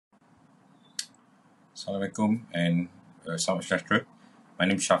Assalamualaikum and Salam Shajarul. My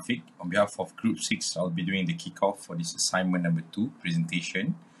name is Shafiq. On behalf of Group 6, I'll be doing the kickoff for this assignment number 2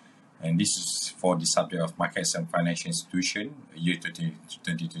 presentation. And this is for the subject of Markets and Financial Institution, year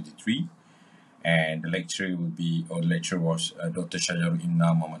 2023. And the lecturer was Dr. Shajarul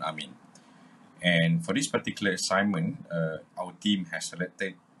Imna Amin. And for this particular assignment, our team has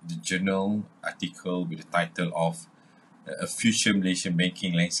selected the journal article with the title of A Future Malaysian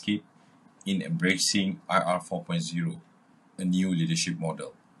Banking Landscape in Embracing IR 4.0, a New Leadership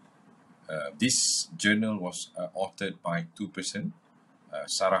Model. This journal was authored by two persons,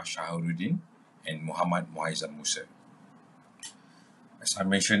 Sarah Shaharuddin and Muhammad Muhaizam Musa. As I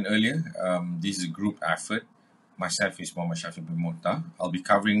mentioned earlier, this is a group effort. Myself is Muhammad Shafiq bin Mohd. I'll be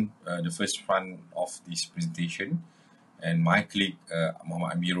covering the first front of this presentation, and my colleague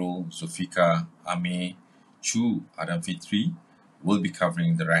Muhammad Amirul, Zulfika, Amin, Chu, Adam Fitri will be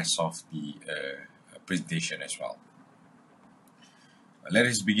covering the rest of the presentation as well. Let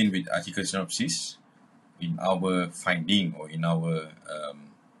us begin with article synopsis. In our finding or in our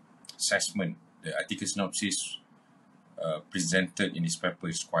assessment, the article synopsis presented in this paper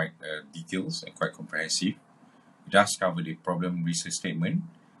is quite detailed and quite comprehensive. It does cover the problem research statement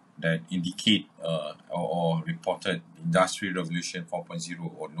that indicate or reported the Industrial Revolution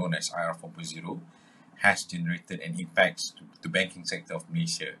 4.0, or known as IR 4.0, has generated an impact to the banking sector of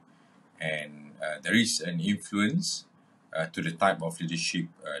Malaysia, and there is an influence to the type of leadership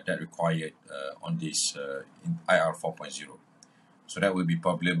that required on this in IR 4.0. So that will be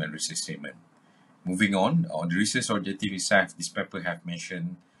problem and research statement. Moving on the research objective itself, this paper have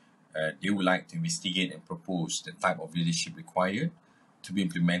mentioned they would like to investigate and propose the type of leadership required to be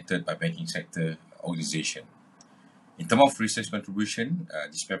implemented by banking sector organization. In terms of research contribution,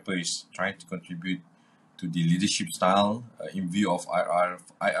 this paper is trying to contribute to the leadership style in view of IR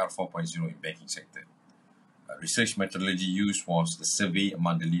 4.0 in banking sector. Research methodology used was the survey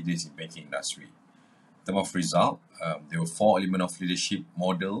among the leaders in banking industry. In terms of result, there were 4 elements of leadership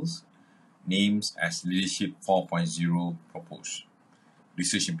models named as Leadership 4.0 proposed.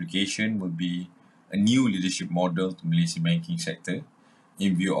 Research implication will be a new leadership model to Malaysian banking sector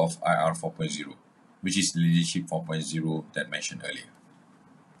in view of IR 4.0, which is Leadership 4.0 that mentioned earlier.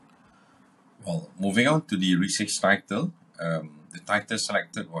 Well, moving on to the research title, the title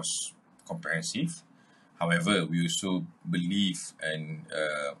selected was comprehensive. However, we also believe, and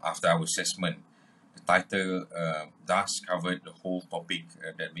after our assessment, the title does cover the whole topic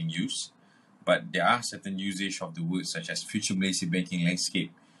that being used, but there are certain usage of the words such as future Malaysian banking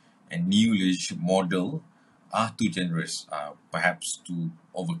landscape and new leadership model are too generous, perhaps to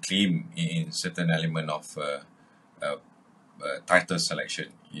overclaim in certain element of title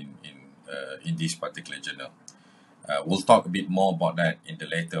selection in this particular journal. We'll talk a bit more about that in the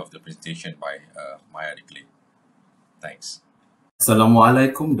later of the presentation by my other colleague. Thanks.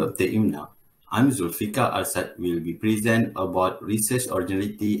 Assalamualaikum, Dr. Imna. I'm Zulfika Arsad will be present about research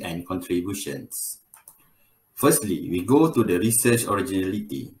originality and contributions. Firstly, we go to the research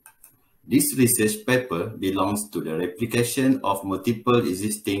originality. This research paper belongs to the replication of multiple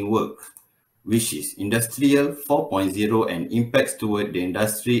existing work, which is Industrial 4.0, and impacts toward the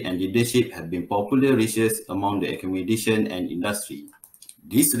industry and leadership have been popular research among the accommodation and industry.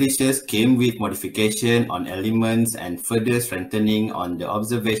 This research came with modification on elements and further strengthening on the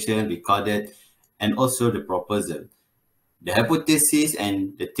observation recorded and also the proposal. The hypotheses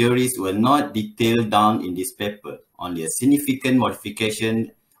and the theories were not detailed down in this paper. Only a significant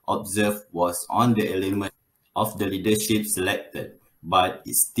modification observed was on the element of the leadership selected, but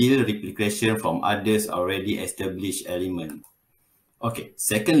it's still replication from others already established element. Okay,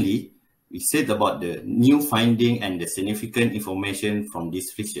 secondly, we said about the new finding and the significant information from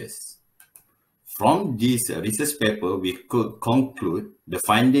this research. From this research paper, we could conclude the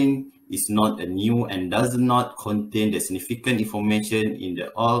finding is not a new and does not contain the significant information in the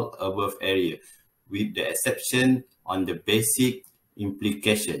all above area, with the exception on the basic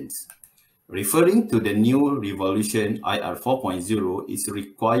implications. Referring to the new revolution, IR 4.0 is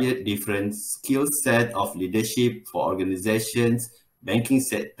required different skill set of leadership for organizations. Banking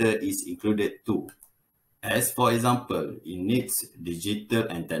sector is included too. As for example, it needs digital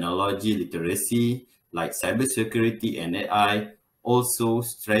and technology literacy like cybersecurity and AI, also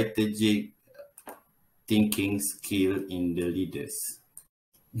strategic thinking skill in the leaders.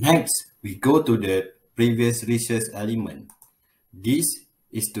 Next, we go to the previous research element. This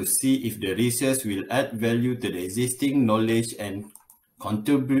is to see if the research will add value to the existing knowledge and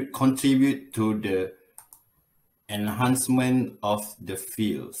contribute to the enhancement of the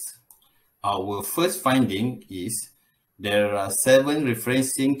fields. Our first finding is there are 7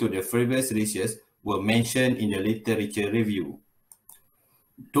 referencing to the previous research, were mentioned in the literature review.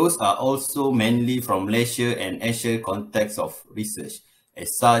 Those are also mainly from Malaysia and Asia context of research.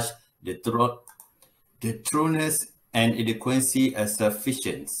 As such, the trueness and adequacy are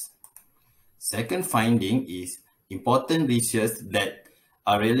sufficient. Second finding is important research that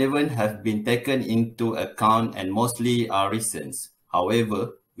are relevant have been taken into account and mostly are recent.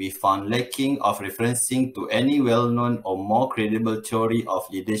 However, we found lacking of referencing to any well-known or more credible theory of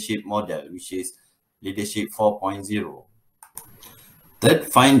leadership model, which is Leadership 4.0. Third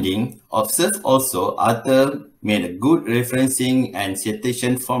finding, observe also author made a good referencing and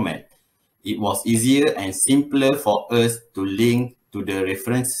citation format. It was easier and simpler for us to link to the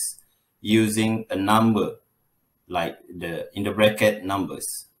reference using a number, like the in the bracket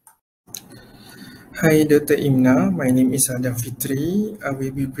numbers. Hi, Dr. Imna. My name is Adam Fitri. I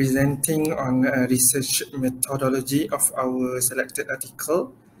will be presenting on research methodology of our selected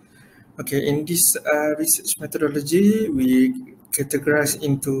article. Okay, in this research methodology, we categorize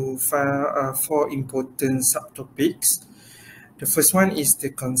into four important subtopics. The first one is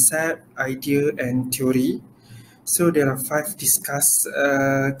the concept, idea, and theory. So there are five discussed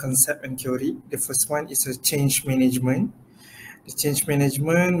concept and theory. The first one is a change management. The change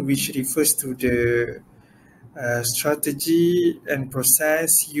management, which refers to the strategy and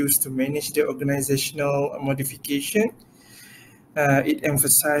process used to manage the organizational modification. It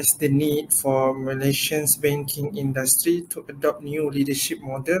emphasized the need for Malaysia's banking industry to adopt new leadership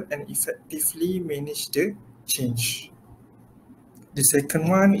model and effectively manage the change. The second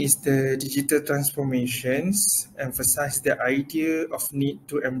one is the digital transformations, emphasize the idea of need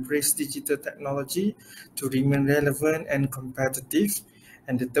to embrace digital technology to remain relevant and competitive.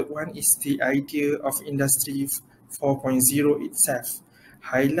 And the third one is the idea of Industry 4.0 itself,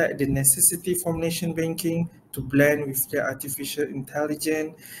 highlight the necessity for nation banking to blend with the artificial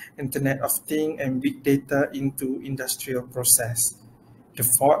intelligence, Internet of Things, and big data into industrial process. The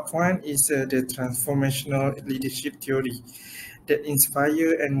fourth one is the transformational leadership theory that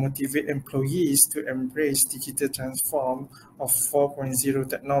inspire and motivate employees to embrace digital transform of 4.0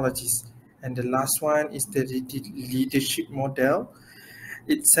 technologies. And the last one is the leadership model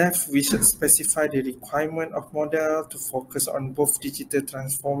itself, which specify the requirement of model to focus on both digital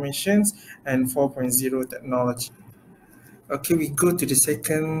transformations and 4.0 technology. Okay, we go to the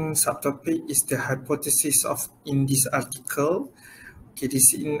second subtopic is the hypothesis of in this article. Okay,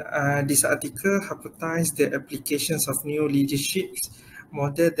 this article hypothesized the applications of new leadership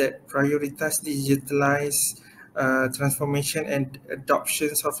model that prioritize digitalized transformation and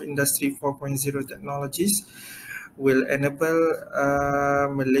adoptions of Industry 4.0 technologies will enable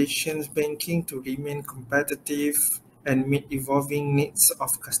Malaysian banking to remain competitive and meet evolving needs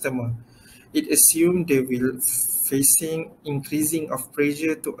of customers. It assumed they will facing increasing of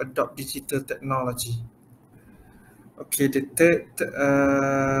pressure to adopt digital technology. Okay, the third,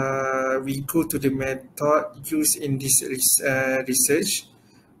 we go to the method used in this research.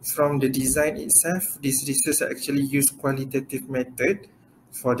 From the design itself, this research actually used qualitative method.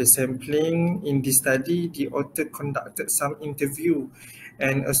 For the sampling in this study, the author conducted some interview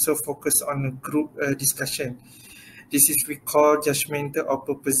and also focused on a group discussion. This is we call judgmental or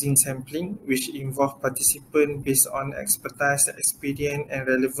purposing sampling, which involve participants based on expertise, experience, and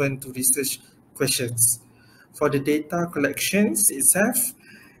relevant to research questions. For the data collections itself,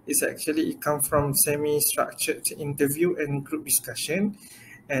 it comes from semi-structured interview and group discussion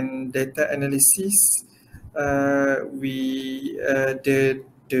and data analysis. The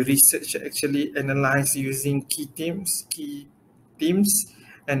research actually analyzed using key themes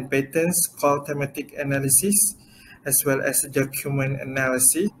and patterns called thematic analysis, as well as document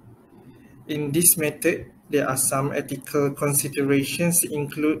analysis. In this method, there are some ethical considerations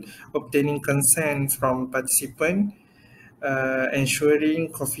include obtaining consent from participants,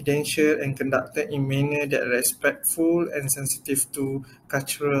 ensuring confidential and conducted in manner that respectful and sensitive to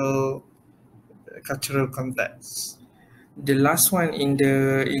cultural context. The last one in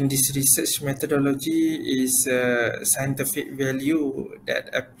this research methodology is scientific value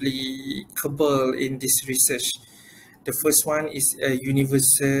that applicable in this research. The first one is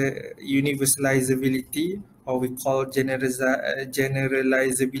universalizability, or we call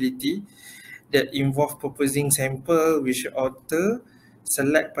generalizability, that involve proposing sample which author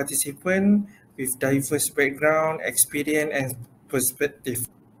select participant with diverse background, experience, and perspective.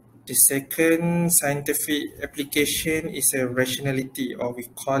 The second scientific application is a rationality, or we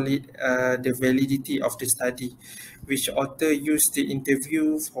call it the validity of the study, which author used the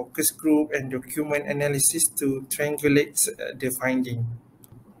interview, focus group, and document analysis to triangulate the finding.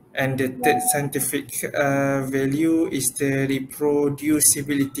 And the third scientific value is the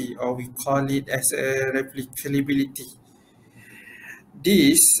reproducibility, or we call it as a replicability.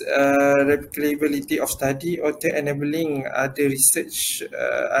 This replicability of study author enabling other researchers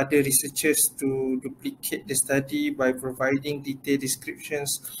to duplicate the study by providing detailed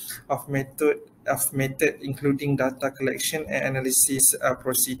descriptions of method including data collection and analysis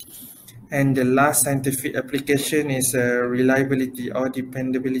procedure. And the last scientific application is reliability or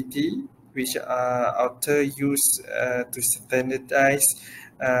dependability, which author use to standardize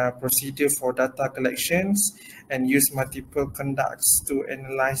procedure for data collections and use multiple conducts to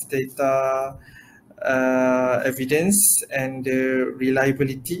analyze data evidence and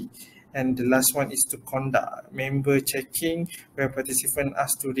reliability. And the last one is to conduct member checking, where participants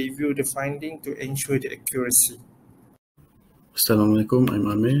asked to review the finding to ensure the accuracy. Assalamualaikum, I'm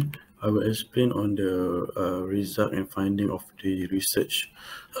Amin. I will explain on the result and finding of the research.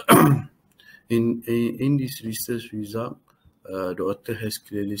 In this research result, the author has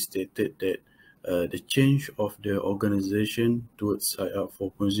clearly stated that the change of the organization towards SIAP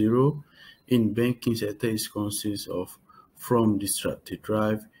 4.0 in banking sector is consists of from disruptive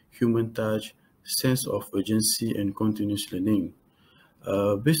drive, human touch, sense of urgency, and continuous learning.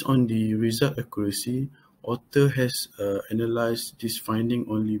 Based on the result accuracy, author has analyzed this finding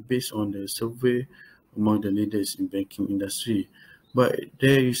only based on the survey among the leaders in banking industry, but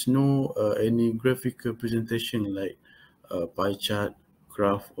there is no any graphical presentation like pie chart,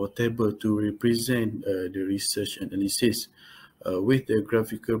 graph, or table to represent the research analysis. With the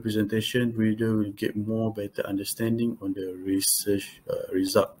graphical presentation, reader will get more better understanding on the research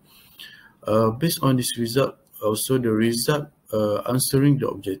result. Based on this result, also the result answering the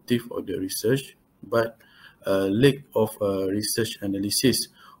objective of the research, but lack of research analysis.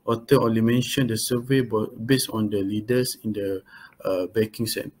 Author only mentioned the survey based on the leaders in the banking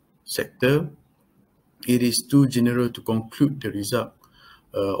sector. It is too general to conclude the result.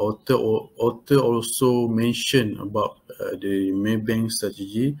 Author also mentioned about the Maybank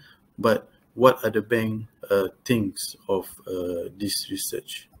strategy, but what are the bank thinks of this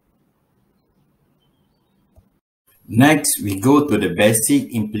research? Next, we go to the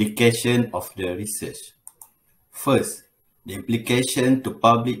basic implication of the research. First, the implication to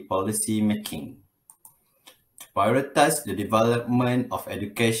public policy making. To prioritize the development of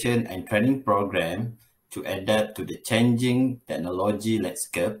education and training program to adapt to the changing technology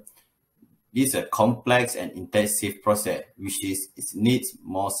landscape. This is a complex and intensive process, which needs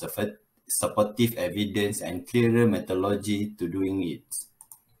more supportive evidence and clearer methodology to doing it.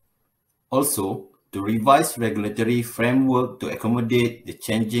 Also, to revise regulatory framework to accommodate the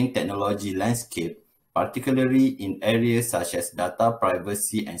changing technology landscape, particularly in areas such as data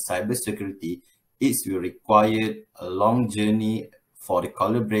privacy and cybersecurity, it will require a long journey for the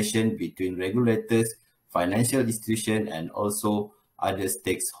collaboration between regulators, financial institutions, and also other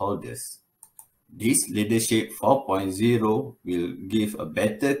stakeholders. This Leadership 4.0 will give a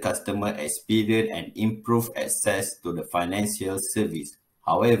better customer experience and improve access to the financial service.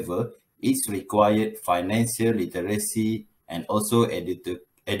 However, it's required financial literacy and also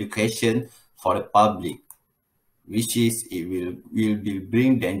education for the public, which is it will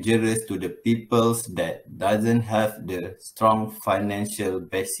bring dangerous to the peoples that doesn't have the strong financial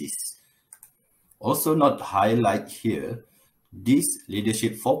basis. Also not highlight here, this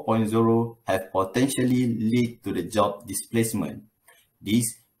Leadership 4.0 have potentially lead to the job displacement.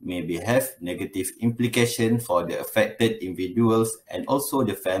 This may have negative implications for the affected individuals and also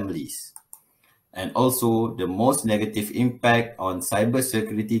the families. And also the most negative impact on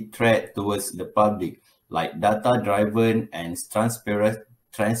cybersecurity threat towards the public, like data-driven and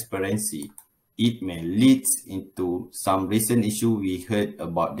transparency. It may lead into some recent issue we heard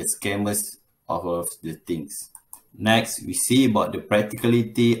about the scammers of the things. Next, we see about the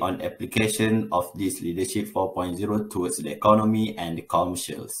practicality on application of this Leadership 4.0 towards the economy and the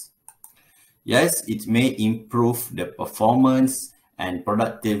commercials. Yes, it may improve the performance and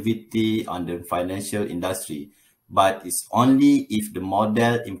productivity on the financial industry, but it's only if the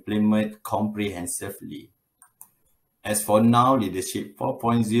model implemented comprehensively. As for now, Leadership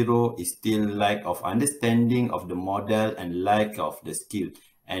 4.0 is still lack of understanding of the model and lack of the skill,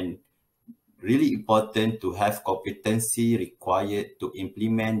 and really important to have competency required to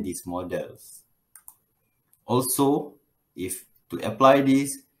implement these models. Also, if to apply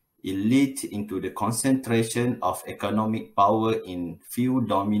this, it leads into the concentration of economic power in few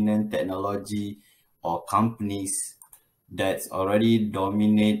dominant technology or companies that's already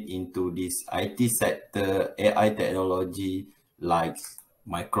dominate into this IT sector, AI technology like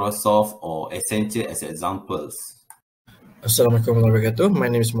Microsoft or Accenture as examples. Assalamualaikum warahmatullahi wabarakatuh. My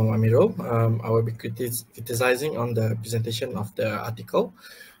name is Mohd Amirul. I will be criticizing on the presentation of the article.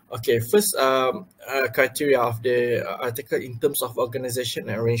 Okay, first criteria of the article in terms of organization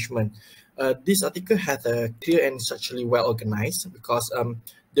and arrangement. This article had a clear and structurally well organized because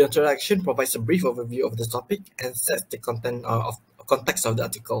the introduction provides a brief overview of the topic and sets the context of the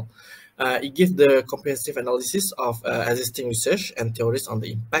article. It gives the comprehensive analysis of existing research and theories on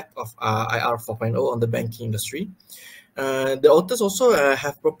the impact of IR 4.0 on the banking industry. The authors also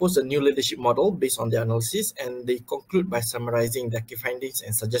have proposed a new leadership model based on their analysis, and they conclude by summarizing their key findings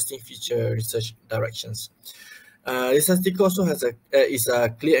and suggesting future research directions. This article also is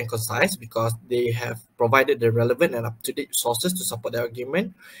clear and concise because they have provided the relevant and up-to-date sources to support their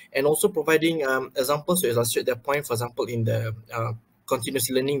argument, and also providing examples to illustrate their point. For example, in the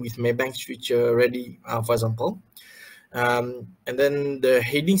continuous learning with Maybank's Future Ready, for example. And then the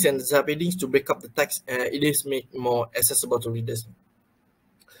headings and subheadings to break up the text, it is made more accessible to readers.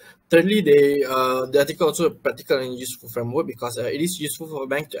 Thirdly, the article also a practical and useful framework because it is useful for a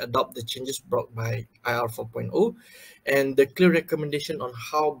bank to adopt the changes brought by IR 4.0 and the clear recommendation on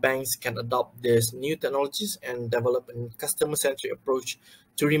how banks can adopt these new technologies and develop a customer-centric approach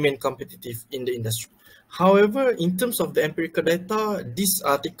to remain competitive in the industry. However, in terms of the empirical data, this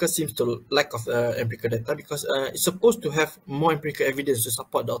article seems to lack of empirical data because it's supposed to have more empirical evidence to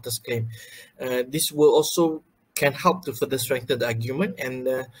support the author's claim. This will also can help to further strengthen the argument,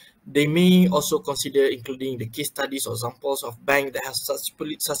 and they may also consider including the case studies or examples of banks that have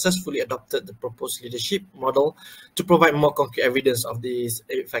successfully adopted the proposed leadership model to provide more concrete evidence of this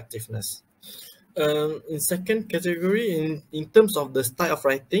effectiveness. In second category, in terms of the style of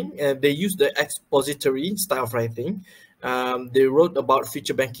writing, they use the expository style of writing. They wrote about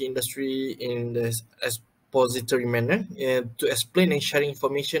future banking industry in the expository manner to explain and share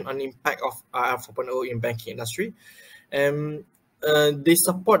information on the impact of IR 4.0 in banking industry. They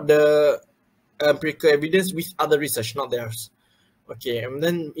support the empirical evidence with other research, not theirs. Okay, and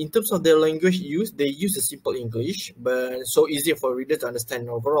then in terms of their language use, they use a simple English, but so easier for readers to understand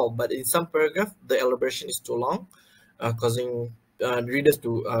overall. But in some paragraph, the elaboration is too long, causing readers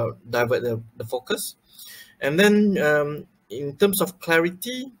to divert the focus. And then in terms of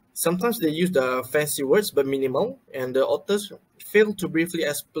clarity, sometimes they use the fancy words but minimal, and the authors fail to briefly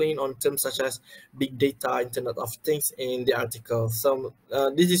explain on terms such as big data, Internet of Things in the article. So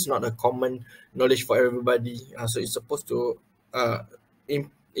this is not a common knowledge for everybody, so it's supposed to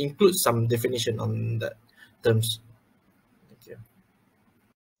include some definition on that terms. Thank you.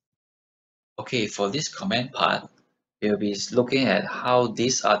 Okay, for this comment part, we'll be looking at how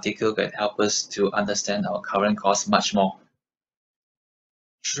this article can help us to understand our current costs much more.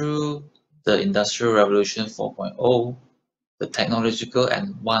 Through the Industrial Revolution 4.0, the technological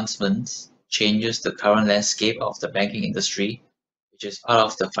advancements changes the current landscape of the banking industry, which is part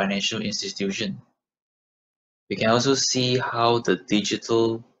of the financial institution. We can also see how the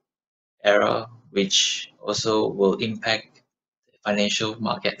digital era, which also will impact financial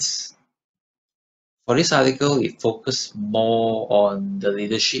markets. For this article, it focused more on the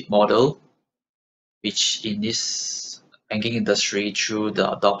leadership model, which in this banking industry through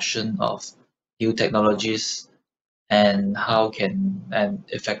the adoption of new technologies and how can an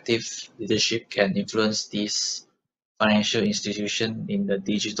effective leadership can influence this financial institution in the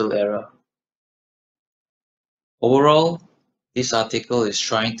digital era. Overall, this article is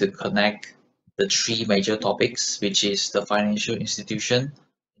trying to connect the three major topics, which is the financial institution,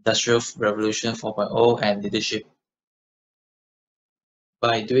 Industrial Revolution 4.0, and leadership.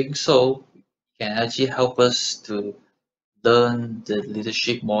 By doing so, it can actually help us to learn the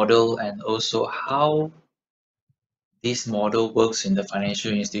leadership model and also how this model works in the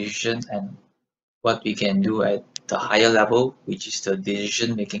financial institution and what we can do at the higher level, which is the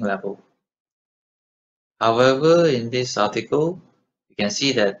decision-making level. However, in this article, you can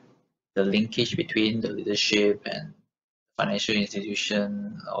see that the linkage between the leadership and financial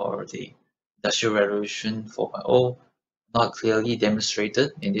institution or the Industrial Revolution 4.0 not clearly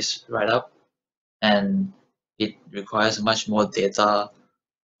demonstrated in this write-up, and it requires much more data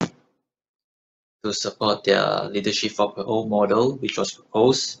to support their Leadership 4.0 model, which was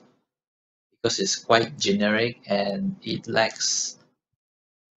proposed, because it's quite generic and it lacks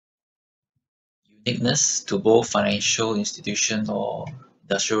uniqueness to both financial institution or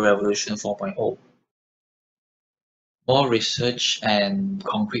Industrial Revolution 4.0. More research and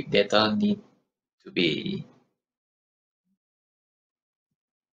concrete data need to be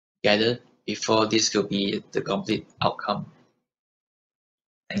gathered before this could be the complete outcome.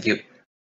 Thank you.